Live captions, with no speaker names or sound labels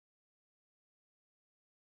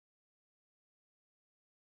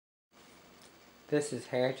This is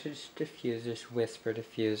Heritage Diffuser's Whisper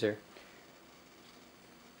Diffuser.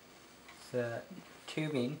 The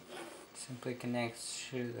tubing simply connects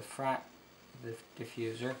to the front of the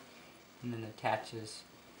diffuser and then attaches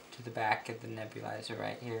to the back of the nebulizer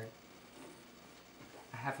right here.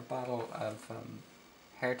 I have a bottle of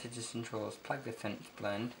Heritage Essentials Plug Defense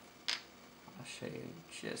blend. I'll show you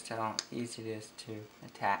just how easy it is to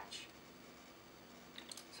attach.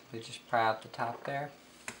 Simply just pry out the top there.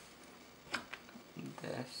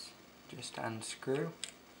 This, just unscrew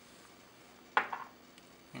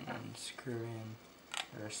and unscrew in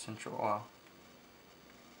your essential oil.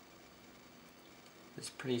 It's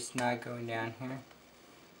pretty snug going down here.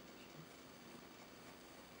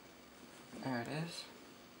 There it is.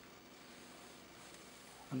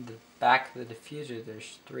 On the back of the diffuser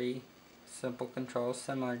there's 3 simple controls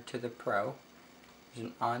similar to the Pro. There's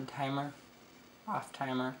an on timer, off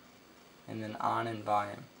timer, and then on and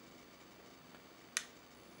volume.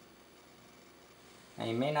 Now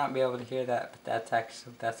you may not be able to hear that, but that's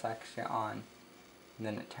actually on, and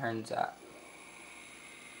then it turns up.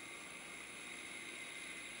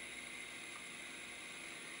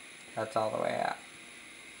 That's all the way up.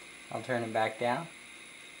 I'll turn it back down.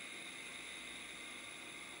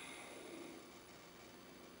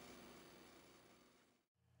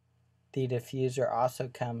 The diffuser also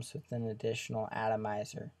comes with an additional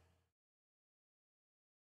atomizer.